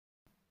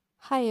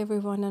Hi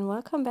everyone and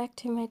welcome back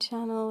to my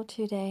channel.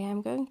 Today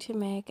I'm going to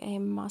make a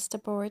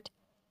masterboard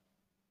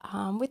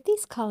with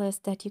these colors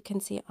that you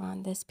can see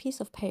on this piece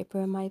of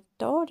paper. My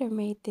daughter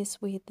made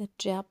this with the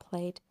gel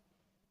plate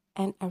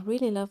and I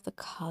really love the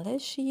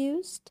colors she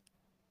used,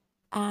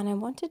 and I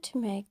wanted to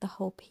make the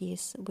whole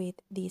piece with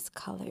these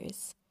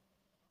colors.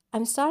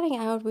 I'm starting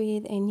out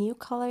with a new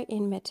color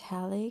in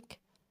metallic.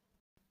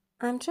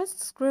 I'm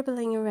just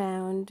scribbling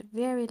around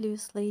very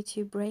loosely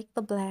to break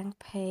the blank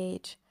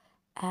page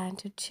and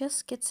to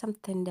just get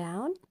something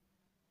down.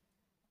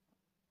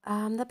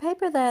 The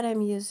paper that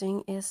I'm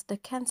using is the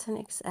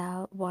Canson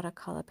XL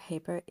watercolor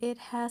paper. It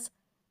has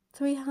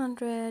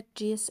 300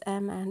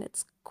 GSM and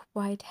it's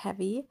quite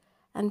heavy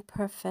and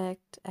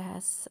perfect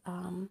as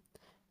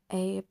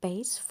a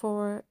base,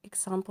 for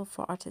example,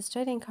 for artist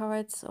trading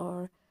cards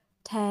or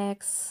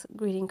tags,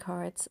 greeting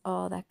cards,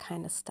 all that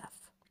kind of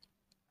stuff.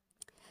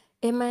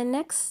 In my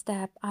next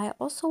step, I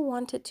also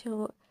wanted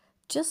to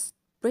just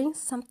bring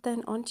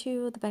something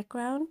onto the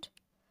background.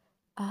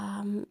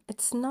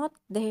 It's not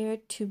there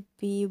to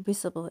be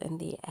visible in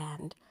the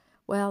end.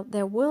 Well,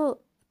 there will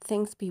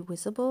things be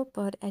visible,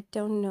 but I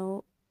don't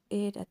know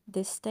it at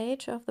this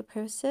stage of the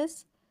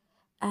process.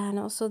 And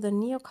also the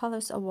neo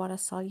colors are water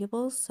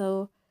soluble,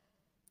 so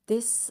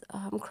this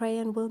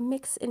crayon will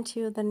mix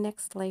into the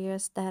next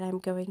layers that I'm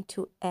going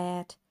to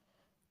add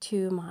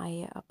to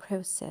my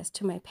process,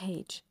 to my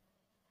page.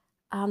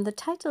 The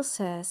title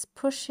says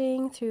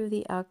Pushing Through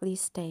the Ugly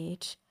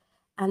Stage.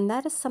 And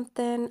that is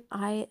something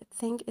I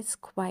think is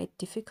quite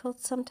difficult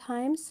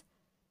sometimes,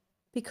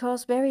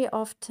 because very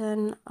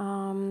often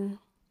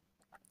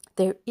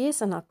there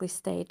is an ugly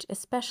stage,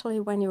 especially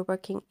when you're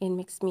working in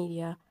mixed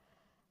media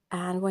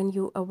and when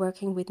you are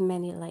working with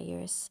many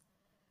layers.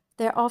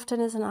 There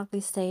often is an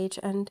ugly stage,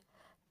 and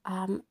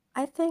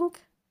I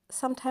think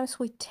sometimes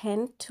we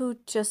tend to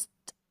just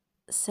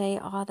say,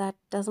 oh, that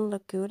doesn't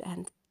look good,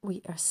 and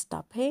we are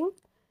stopping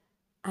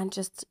and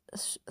just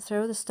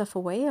throw the stuff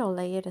away or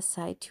lay it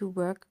aside to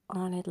work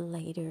on it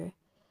later.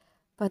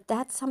 But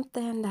that's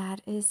something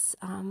that is,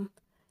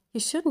 you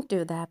shouldn't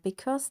do that,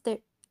 because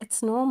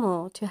it's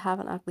normal to have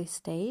an ugly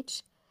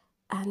stage.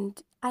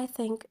 And I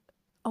think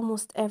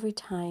almost every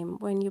time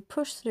when you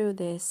push through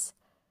this,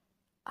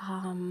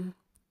 you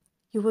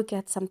will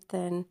get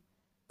something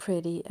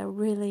pretty, a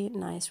really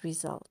nice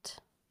result.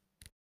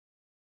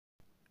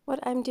 What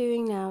I'm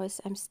doing now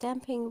is I'm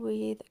stamping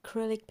with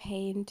acrylic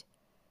paint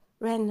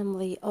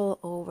randomly all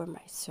over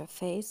my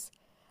surface.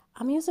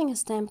 I'm using a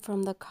stamp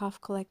from the Cough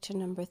Collection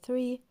number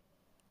 3.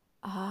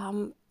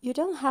 You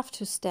don't have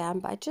to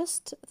stamp. I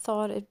just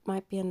thought it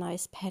might be a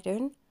nice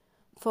pattern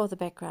for the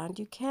background.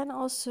 You can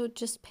also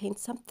just paint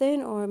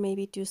something or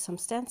maybe do some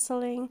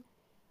stenciling.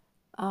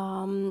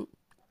 I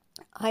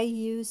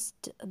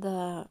used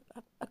the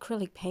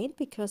acrylic paint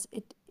because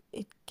it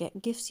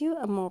gives you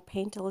a more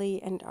painterly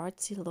and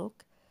artsy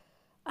look.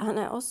 And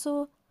I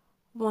also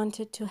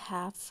wanted to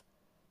have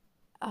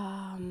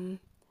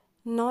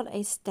not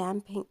a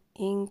stamping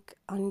ink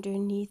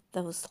underneath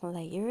those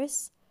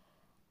layers.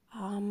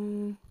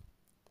 I'm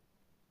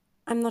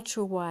not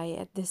sure why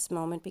at this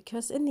moment,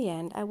 because in the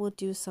end I will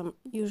do some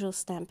usual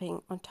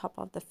stamping on top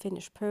of the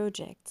finished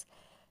projects.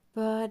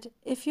 But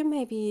if you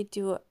maybe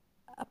do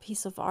a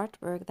piece of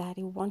artwork that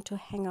you want to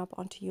hang up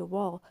onto your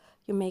wall,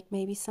 you make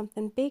maybe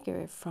something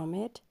bigger from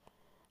it,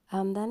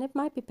 then it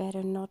might be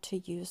better not to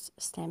use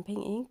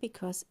stamping ink,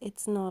 because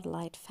it's not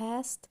light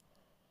fast,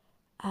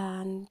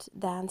 and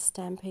then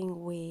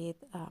stamping with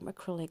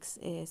acrylics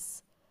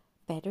is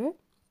better.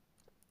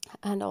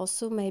 And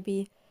also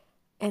maybe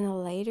in a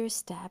later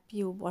step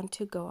you want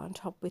to go on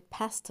top with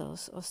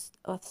pastels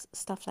or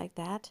stuff like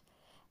that,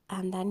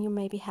 and then you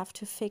maybe have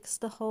to fix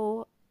the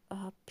whole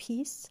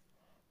piece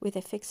with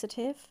a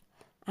fixative,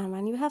 and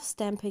when you have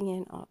stamping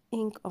in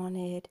ink on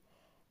it,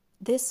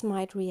 this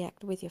might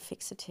react with your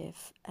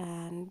fixative,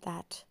 and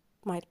that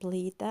might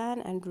bleed then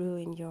and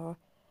ruin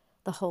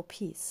the whole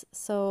piece.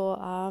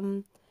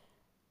 So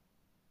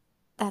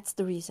that's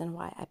the reason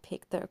why I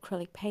picked the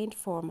acrylic paint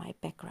for my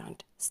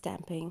background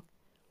stamping.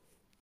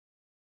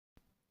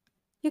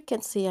 You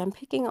can see I'm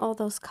picking all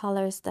those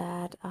colors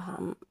that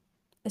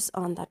is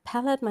on that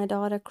palette my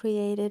daughter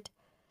created,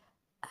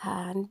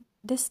 and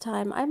this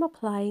time I'm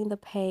applying the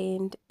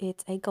paint.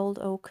 It's a gold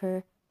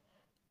ochre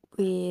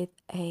with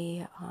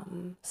a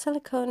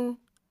silicone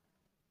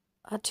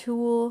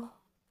tool.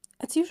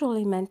 It's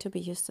usually meant to be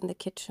used in the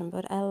kitchen,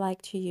 but I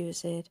like to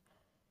use it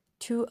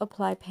to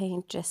apply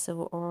paint,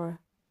 gesso or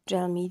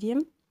gel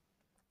medium.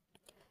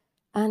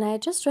 And I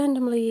just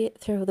randomly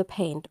throw the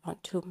paint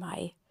onto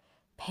my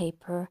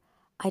paper.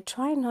 I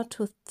try not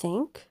to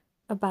think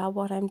about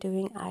what I'm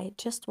doing. I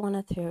just want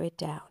to throw it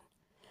down.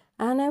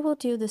 And I will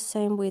do the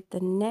same with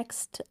the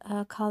next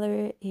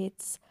color.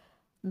 It's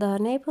the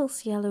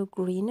Naples yellow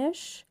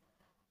greenish.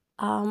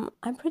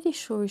 I'm pretty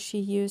sure she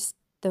used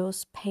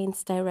those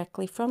paints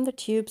directly from the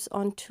tubes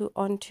onto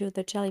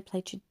the jelly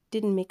plate. She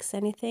didn't mix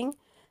anything,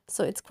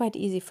 so it's quite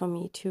easy for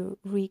me to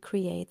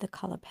recreate the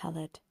color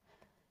palette.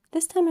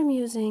 This time I'm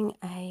using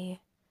a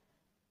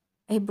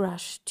a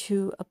brush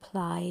to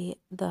apply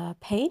the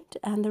paint,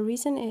 and the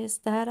reason is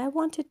that I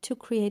wanted to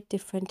create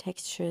different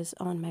textures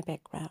on my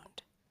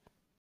background.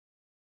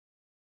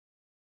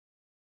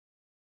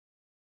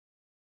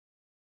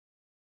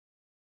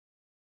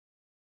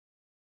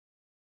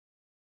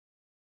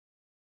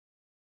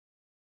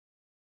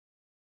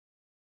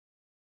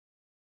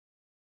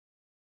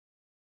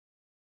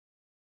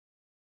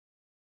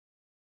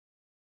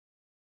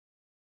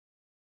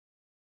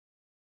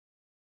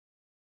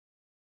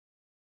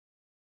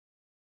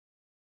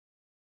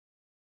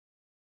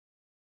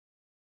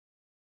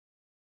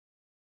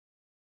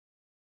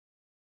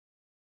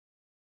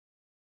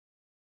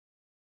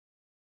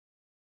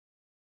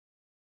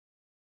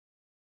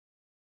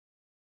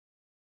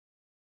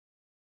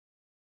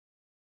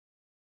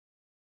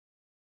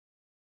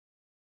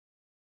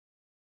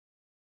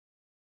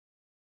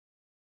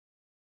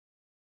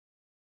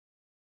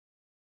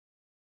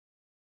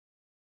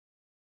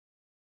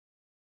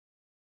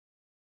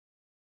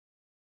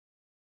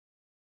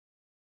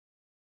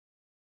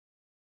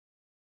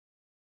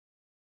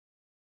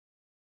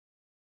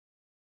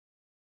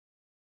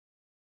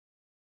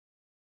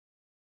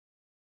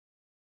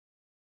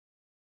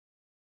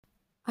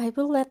 I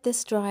will let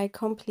this dry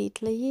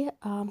completely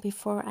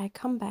before I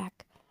come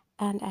back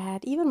and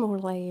add even more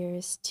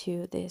layers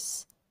to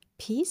this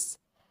piece.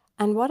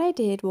 And what I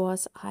did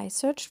was I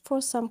searched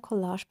for some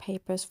collage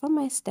papers from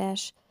my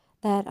stash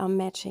that are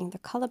matching the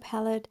color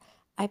palette.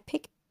 I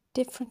picked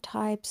different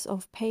types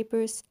of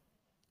papers.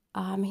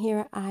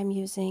 Here I'm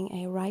using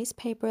a rice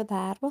paper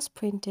that was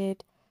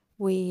printed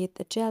with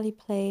a jelly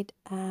plate,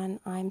 and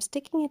I'm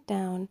sticking it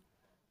down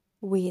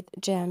with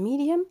gel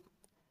medium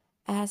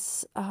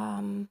as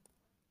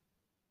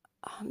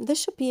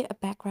this should be a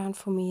background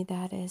for me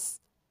that is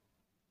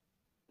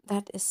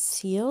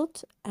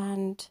sealed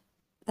and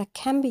that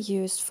can be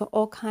used for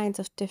all kinds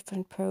of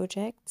different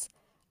projects.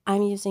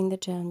 I'm using the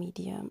gel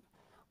medium.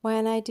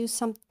 When I do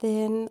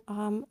something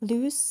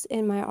loose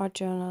in my art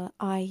journal,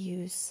 I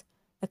use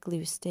a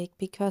glue stick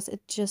because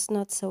it's just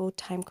not so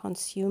time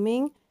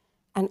consuming,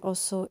 and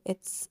also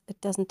it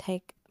doesn't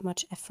take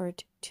much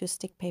effort to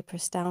stick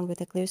papers down with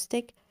a glue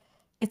stick.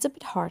 It's a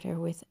bit harder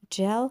with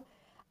gel.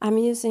 I'm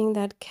using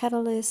that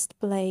catalyst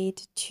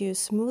blade to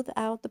smooth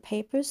out the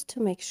papers to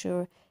make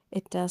sure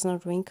it does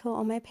not wrinkle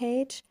on my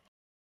page.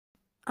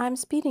 I'm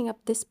speeding up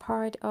this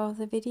part of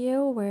the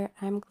video where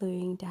I'm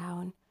gluing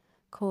down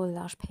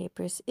collage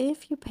papers.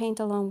 If you paint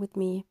along with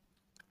me,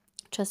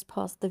 just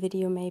pause the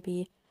video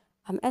maybe,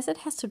 as it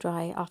has to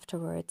dry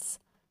afterwards.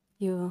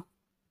 You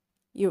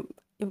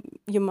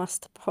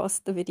must pause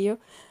the video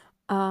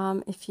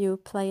if you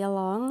play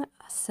along.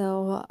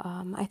 So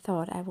I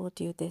thought I will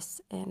do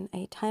this in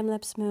a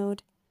time-lapse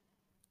mode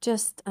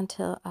just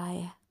until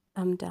I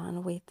am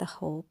done with the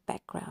whole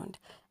background.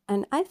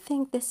 And I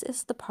think this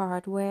is the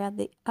part where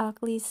the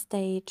ugly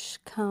stage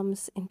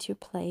comes into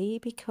play,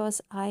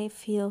 because I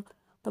feel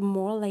the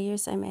more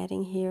layers I'm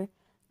adding here,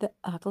 the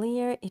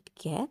uglier it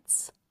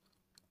gets.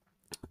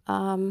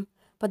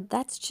 But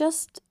that's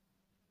just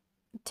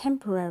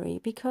temporary,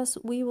 because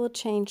we will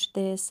change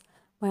this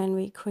when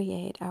we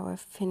create our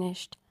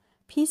finished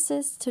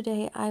pieces.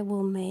 Today I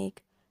will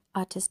make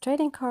artist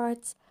trading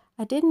cards.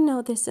 I didn't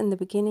know this in the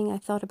beginning. I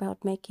thought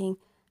about making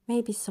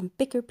maybe some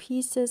bigger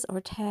pieces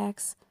or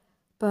tags,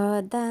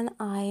 but then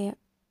I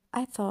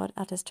thought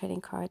artist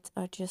trading cards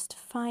are just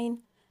fine,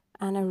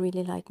 and I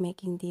really like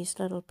making these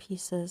little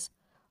pieces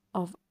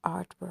of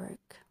artwork.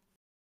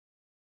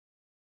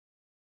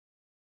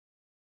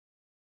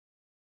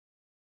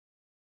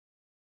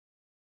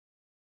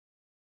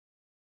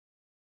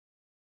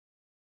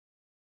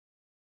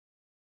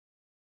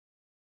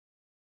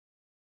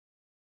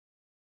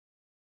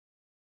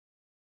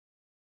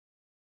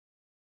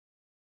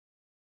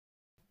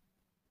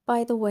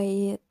 By the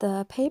way,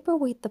 the paper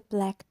with the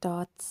black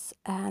dots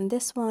and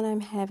this one I'm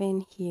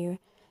having here,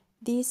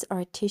 these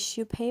are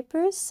tissue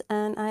papers,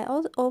 and I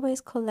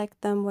always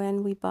collect them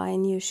when we buy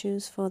new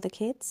shoes for the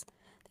kids.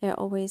 They're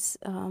always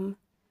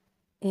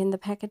in the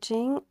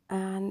packaging,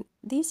 and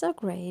these are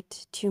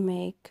great to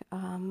make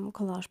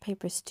collage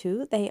papers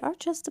too. They are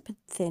just a bit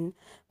thin,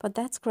 but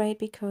that's great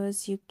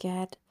because you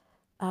get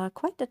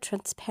quite a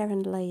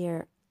transparent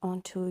layer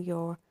onto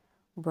your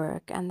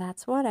work, and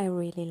that's what I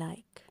really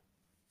like.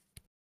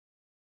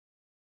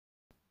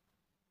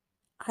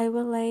 I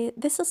will lay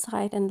this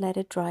aside and let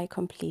it dry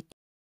completely.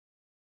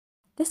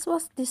 This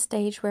was the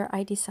stage where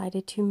I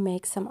decided to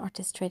make some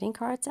artist trading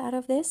cards out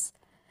of this,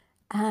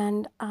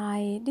 and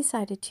I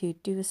decided to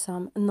do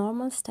some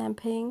normal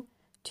stamping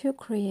to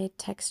create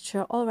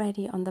texture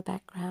already on the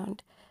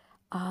background.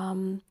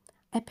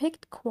 I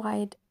picked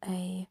quite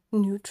a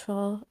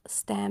neutral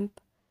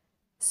stamp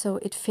so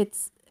it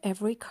fits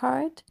every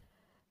card.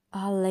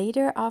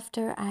 Later,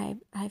 after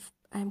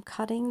I'm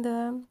cutting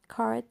the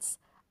cards,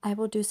 I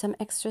will do some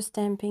extra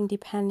stamping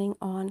depending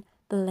on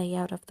the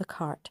layout of the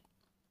card.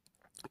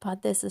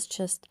 But this is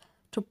just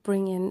to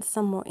bring in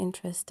some more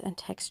interest and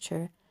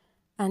texture.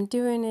 And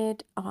doing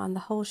it on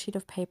the whole sheet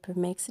of paper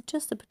makes it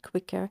just a bit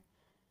quicker.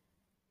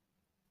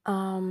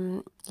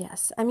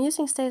 Yes, I'm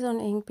using Stay-On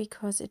ink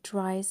because it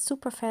dries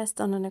super fast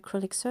on an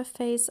acrylic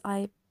surface.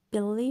 I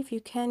believe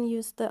you can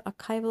use the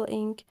archival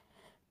ink,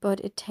 but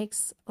it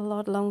takes a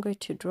lot longer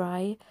to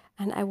dry,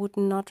 and I would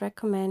not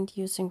recommend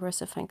using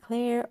VersaFine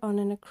Clear on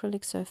an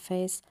acrylic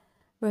surface.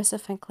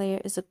 VersaFine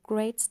Clear is a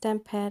great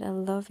stamp pad. I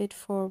love it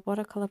for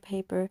watercolor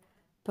paper,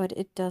 but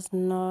it does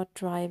not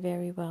dry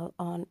very well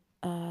on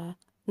a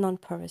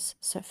non-porous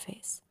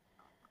surface.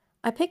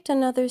 I picked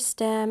another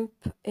stamp.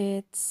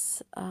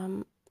 It's a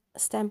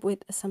stamp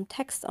with some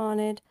text on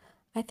it.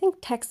 I think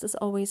text is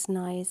always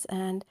nice,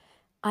 and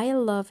I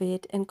love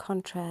it in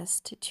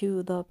contrast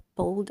to the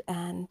bold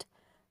and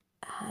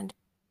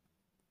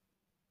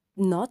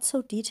not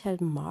so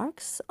detailed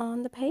marks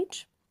on the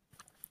page.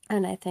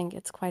 And I think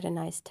it's quite a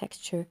nice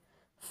texture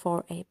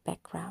for a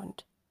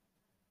background.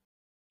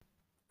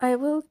 I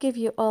will give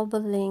you all the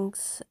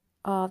links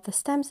of the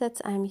stamp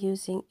sets I'm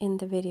using in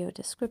the video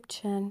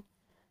description.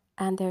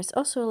 And there's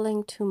also a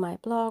link to my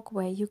blog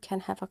where you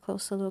can have a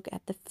closer look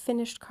at the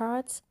finished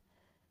cards,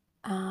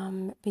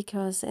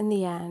 because in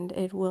the end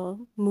it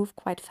will move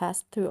quite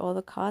fast through all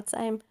the cards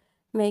I'm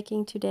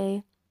making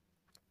today.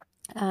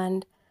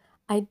 And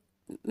I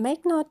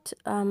make not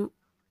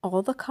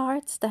all the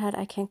cards that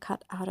I can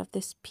cut out of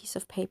this piece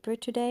of paper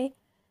today,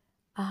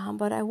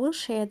 but I will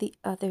share the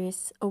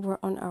others over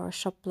on our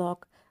shop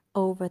blog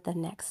over the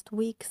next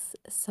weeks.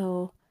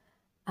 So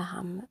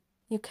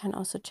you can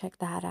also check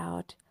that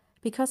out,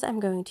 because I'm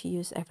going to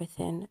use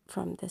everything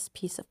from this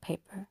piece of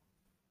paper.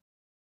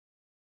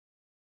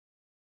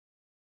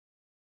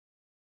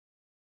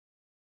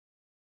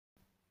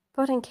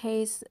 But in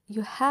case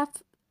you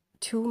have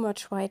too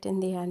much white in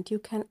the end, you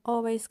can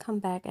always come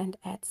back and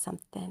add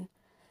something.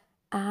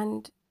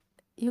 And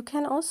you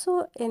can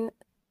also, in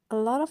a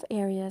lot of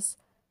areas,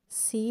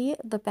 see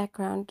the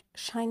background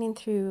shining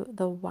through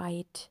the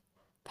white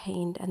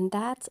paint, and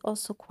that's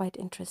also quite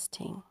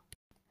interesting.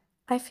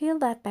 I feel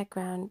that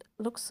background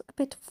looks a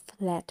bit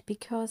flat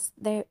because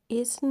there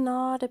is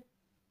not a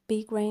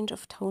big range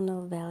of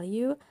tonal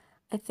value.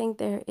 I think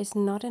there is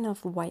not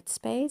enough white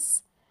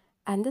space,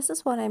 and this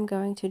is what I'm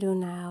going to do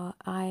now.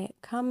 I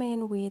come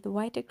in with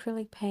white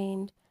acrylic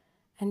paint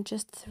and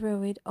just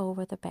throw it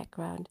over the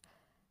background.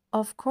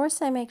 Of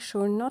course, I make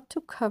sure not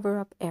to cover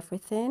up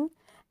everything,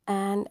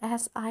 and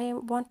as I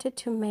wanted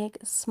to make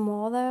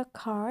smaller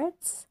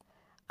cards,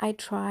 I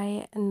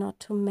try not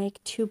to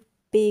make too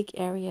big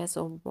areas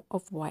of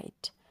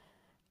white.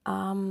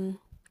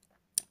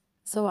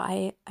 So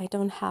I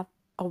don't have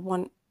a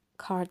one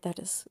card that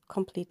is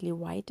completely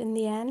white in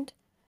the end.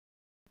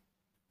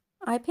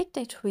 I picked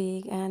a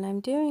twig and I'm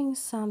doing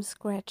some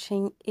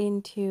scratching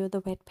into the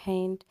wet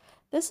paint.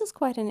 This is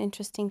quite an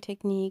interesting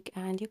technique,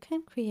 and you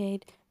can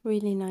create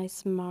really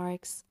nice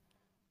marks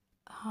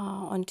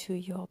onto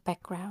your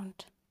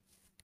background.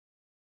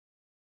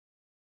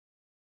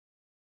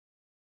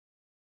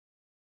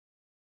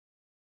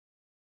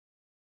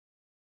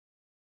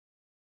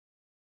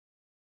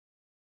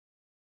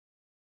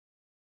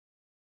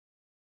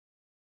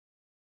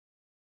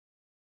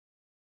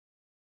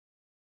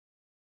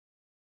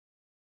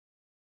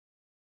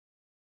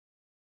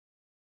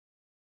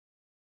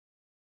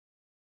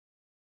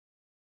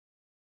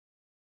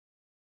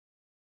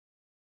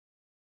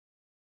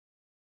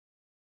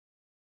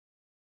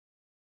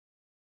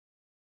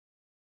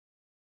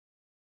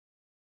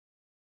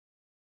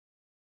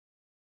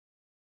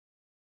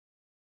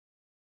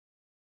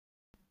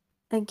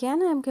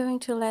 Again, I'm going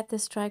to let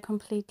this dry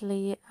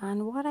completely,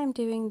 and what I'm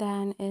doing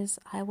then is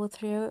I will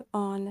throw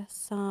on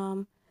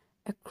some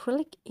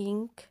acrylic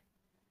ink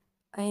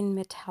in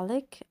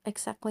metallic,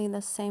 exactly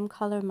the same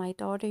color my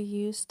daughter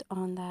used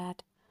on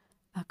that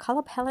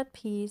color palette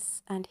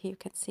piece. And here you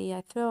can see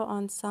I throw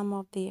on some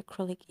of the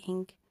acrylic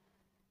ink,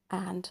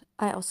 and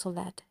I also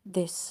let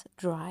this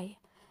dry.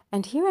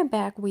 And here I'm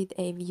back with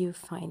a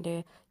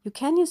viewfinder. You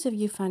can use a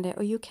viewfinder,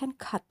 or you can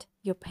cut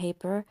your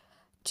paper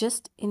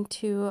just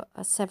into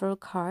several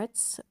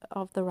cards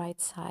of the right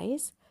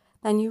size.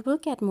 Then you will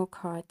get more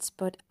cards,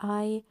 but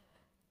I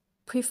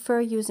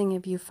prefer using a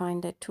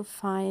viewfinder to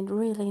find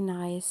really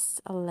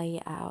nice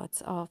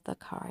layouts of the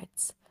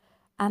cards.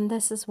 And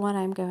this is what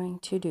I'm going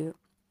to do.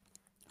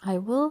 I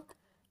will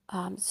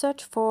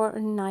search for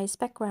nice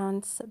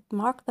backgrounds,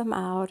 mark them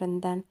out,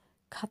 and then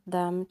cut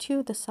them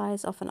to the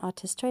size of an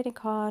artist trading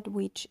card,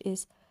 which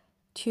is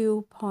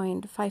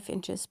 2.5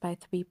 inches by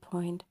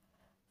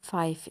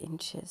 3.5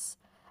 inches.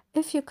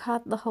 If you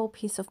cut the whole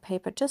piece of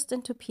paper just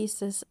into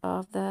pieces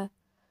of the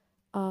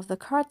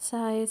card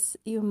size,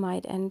 you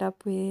might end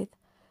up with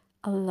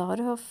a lot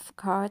of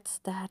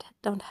cards that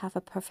don't have a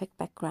perfect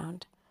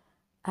background.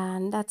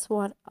 And that's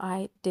what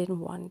I didn't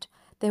want.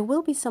 There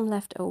will be some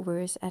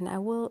leftovers, and I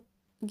will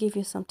give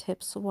you some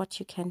tips what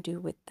you can do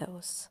with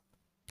those.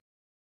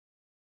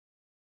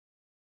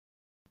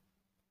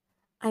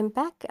 I'm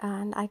back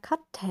and I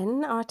cut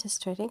 10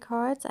 artist trading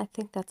cards. I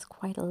think that's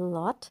quite a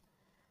lot.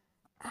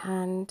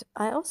 And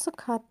I also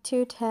cut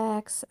 2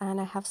 tags,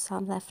 and I have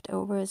some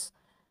leftovers,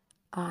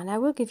 and I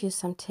will give you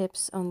some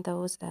tips on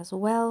those as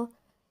well.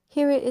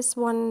 Here is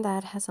one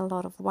that has a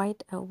lot of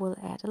white. I will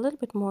add a little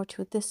bit more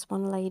to this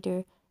one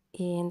later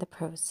in the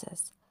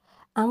process.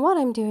 And what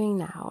I'm doing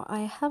now,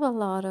 I have a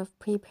lot of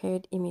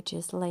prepared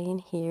images laying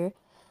here,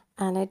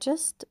 and I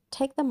just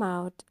take them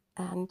out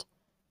and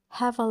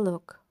have a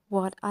look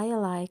what I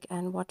like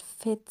and what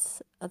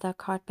fits the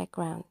card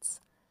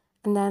backgrounds.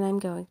 And then I'm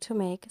going to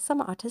make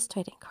some artist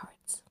trading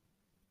cards.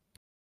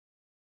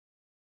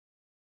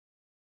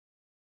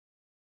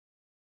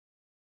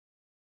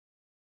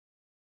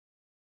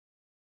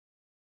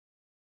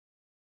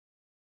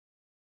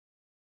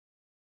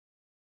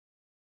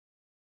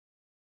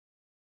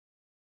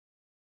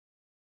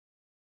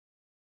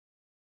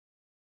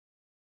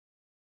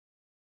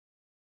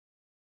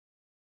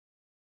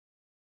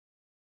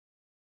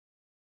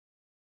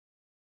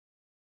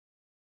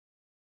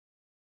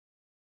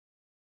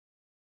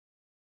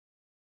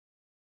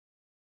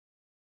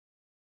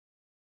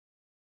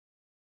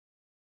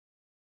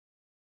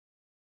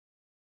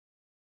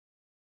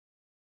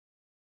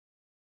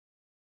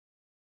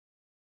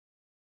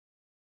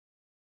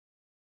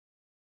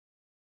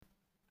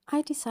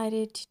 I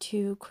decided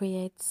to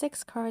create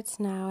 6 cards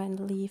now and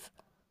leave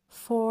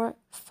 4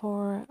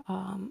 for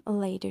a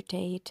later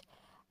date.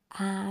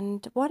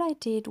 And what I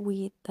did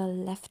with the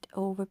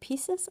leftover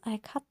pieces, I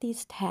cut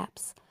these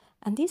tabs,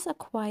 and these are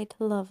quite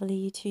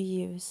lovely to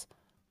use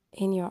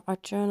in your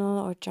art journal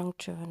or junk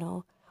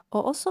journal,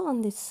 or also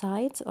on the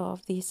sides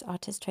of these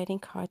artist trading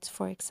cards,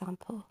 for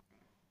example.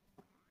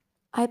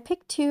 I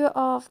picked 2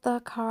 of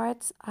the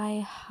cards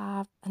I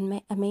have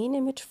a main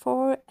image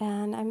for,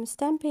 and I'm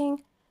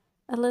stamping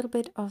a little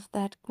bit of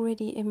that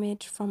gritty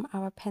image from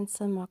our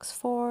pencil Mox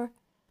 4.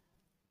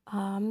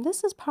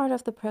 This is part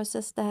of the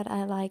process that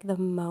I like the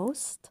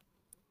most.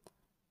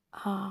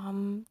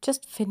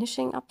 Just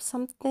finishing up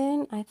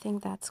something, I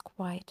think that's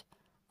quite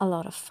a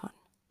lot of fun.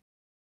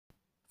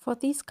 For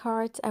these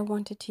cards, I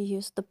wanted to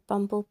use the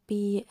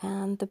bumblebee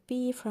and the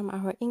bee from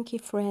our Inky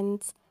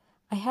friends.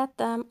 I had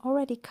them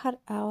already cut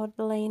out,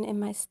 laying in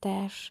my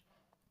stash,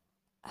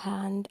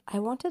 and I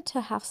wanted to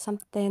have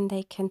something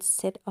they can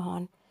sit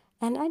on.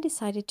 And I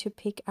decided to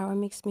pick our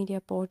mixed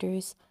media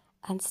borders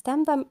and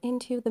stamp them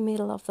into the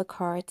middle of the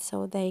card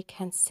so they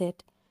can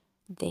sit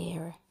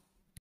there.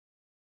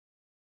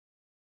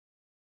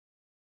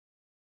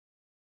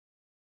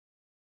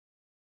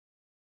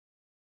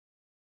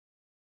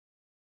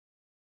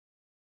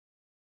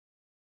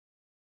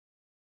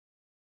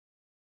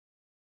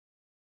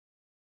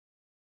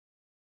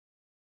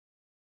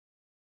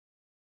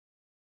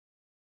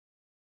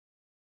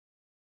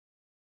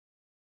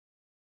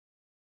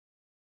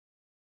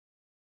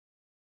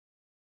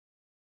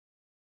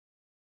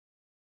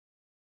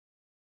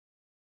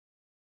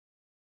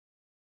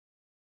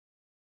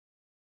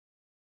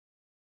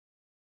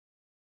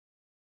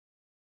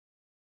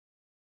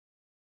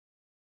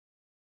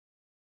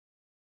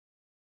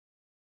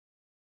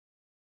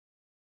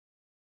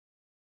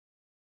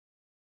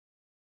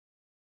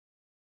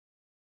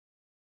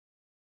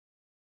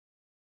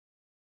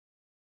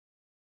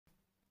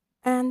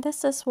 And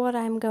this is what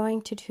I'm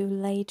going to do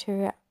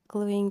later,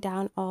 gluing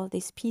down all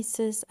these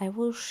pieces. I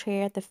will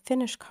share the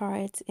finished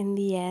cards in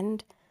the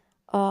end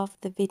of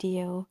the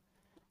video.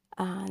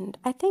 And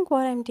I think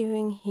what I'm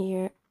doing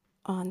here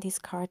on these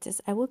cards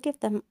is I will give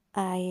them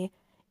a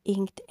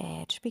inked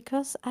edge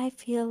because I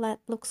feel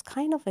that looks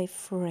kind of a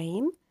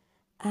frame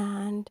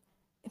and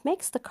it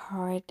makes the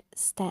card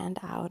stand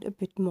out a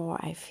bit more,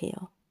 I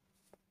feel.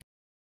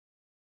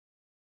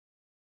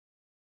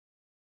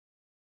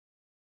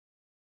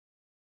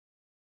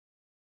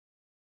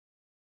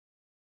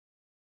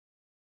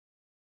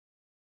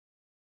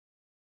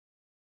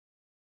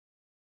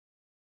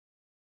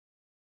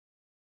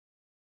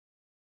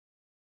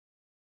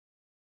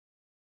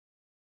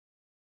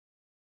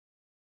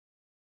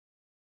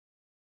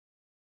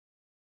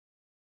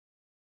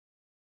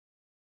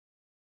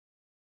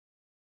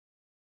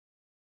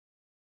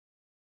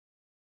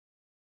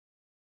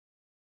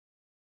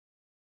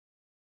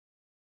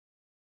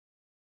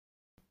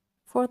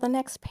 For the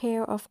next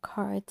pair of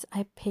cards,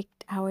 I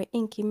picked our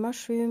Inky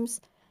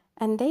mushrooms,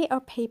 and they are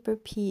paper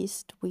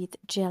pieced with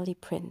jelly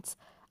prints.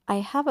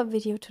 I have a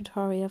video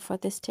tutorial for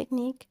this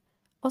technique,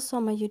 also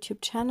on my YouTube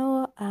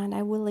channel, and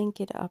I will link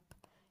it up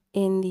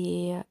in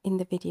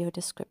the video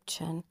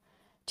description.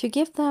 To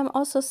give them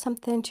also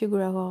something to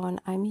grow on,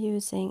 I'm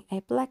using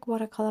a black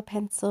watercolor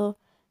pencil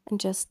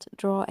and just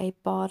draw a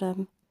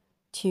bottom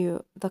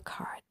to the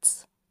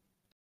cards.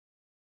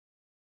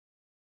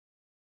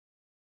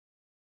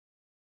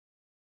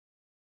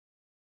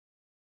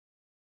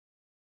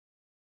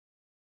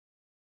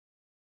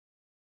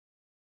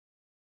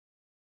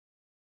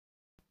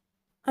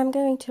 I'm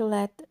going to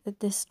let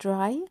this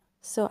dry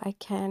so I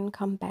can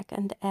come back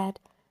and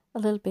add a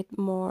little bit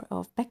more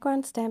of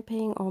background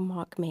stamping or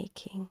mark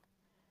making.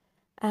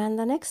 And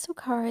the next 2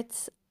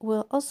 cards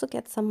will also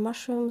get some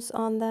mushrooms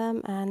on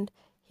them, and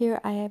here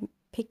I am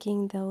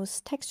picking those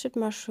textured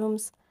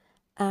mushrooms,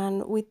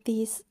 and with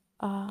these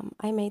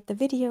I made the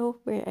video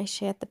where I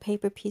shared the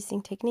paper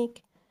piecing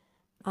technique.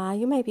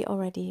 You maybe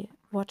already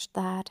watched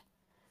that.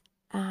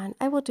 And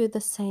I will do the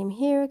same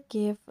here,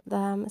 give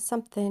them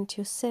something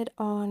to sit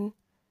on,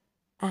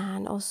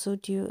 and also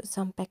do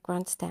some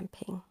background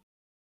stamping.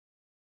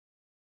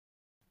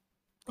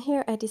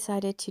 Here I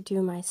decided to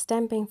do my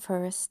stamping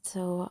first,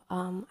 so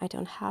I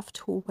don't have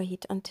to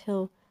wait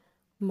until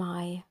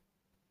my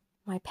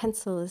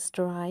pencil is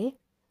dry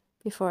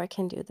before I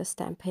can do the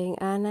stamping.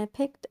 And I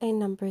picked a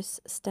numbers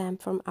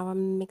stamp from our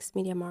Mixed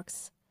Media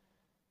Marks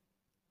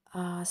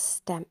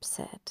stamp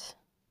set.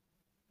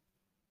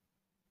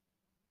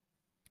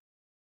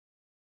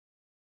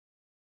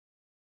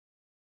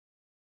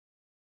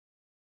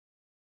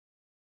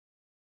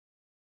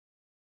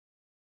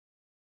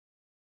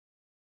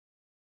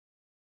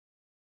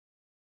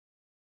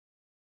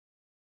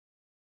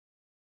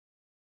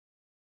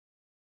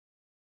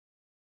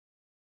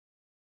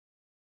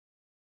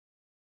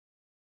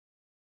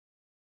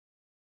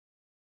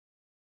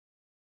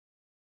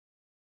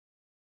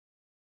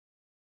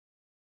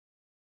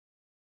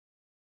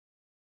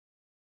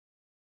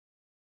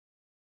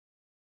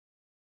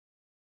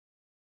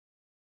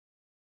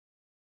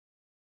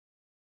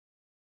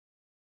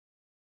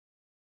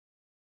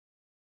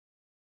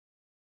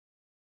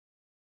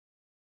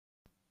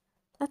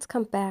 Let's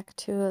come back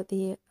to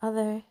the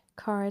other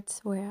cards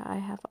where I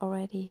have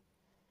already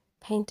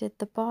painted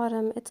the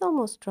bottom. It's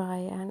almost dry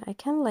and I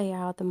can lay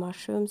out the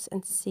mushrooms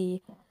and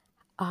see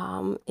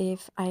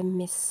if I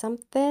miss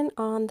something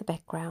on the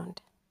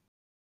background.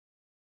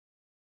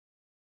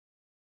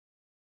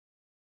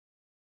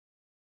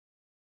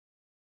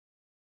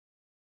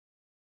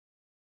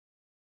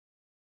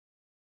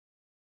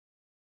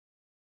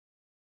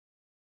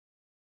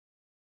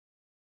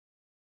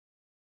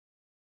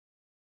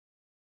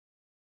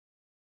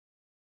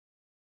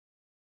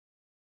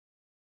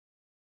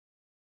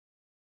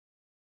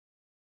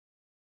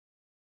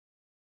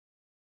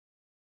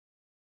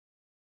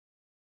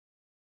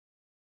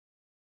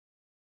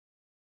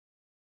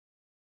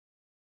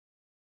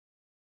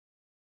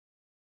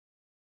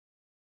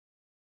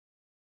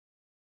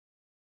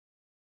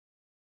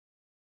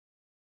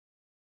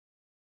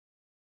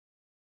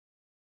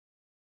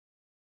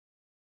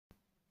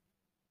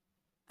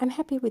 I'm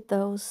happy with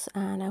those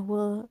and I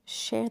will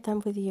share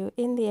them with you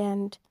in the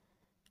end.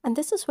 And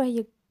this is where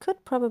you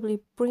could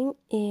probably bring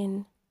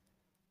in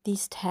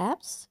these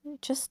tabs.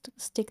 Just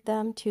stick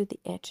them to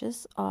the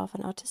edges of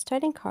an artist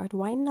trading card.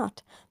 Why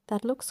not?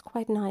 That looks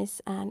quite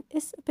nice and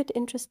is a bit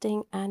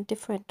interesting and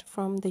different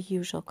from the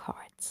usual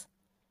cards.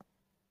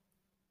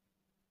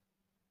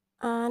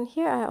 And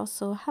here I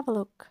also have a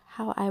look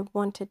how I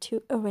wanted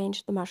to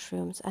arrange the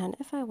mushrooms and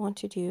if I want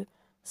to do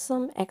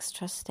some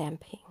extra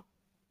stamping.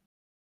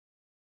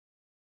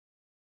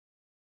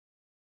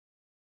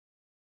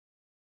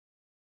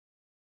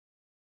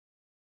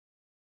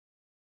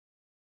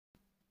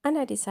 And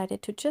I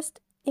decided to just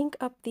ink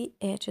up the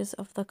edges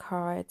of the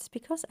cards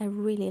because I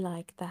really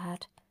like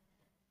that.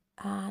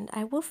 And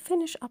I will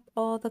finish up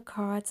all the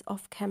cards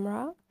off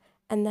camera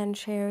and then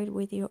share it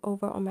with you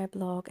over on my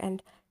blog,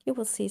 and you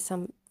will see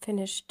some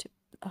finished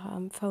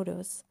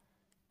photos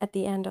at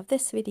the end of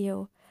this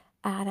video.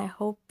 And I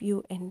hope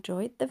you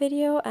enjoyed the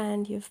video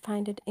and you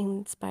find it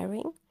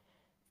inspiring.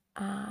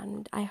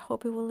 And I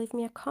hope you will leave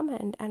me a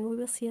comment and we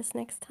will see us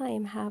next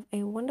time. Have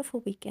a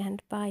wonderful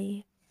weekend.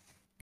 Bye.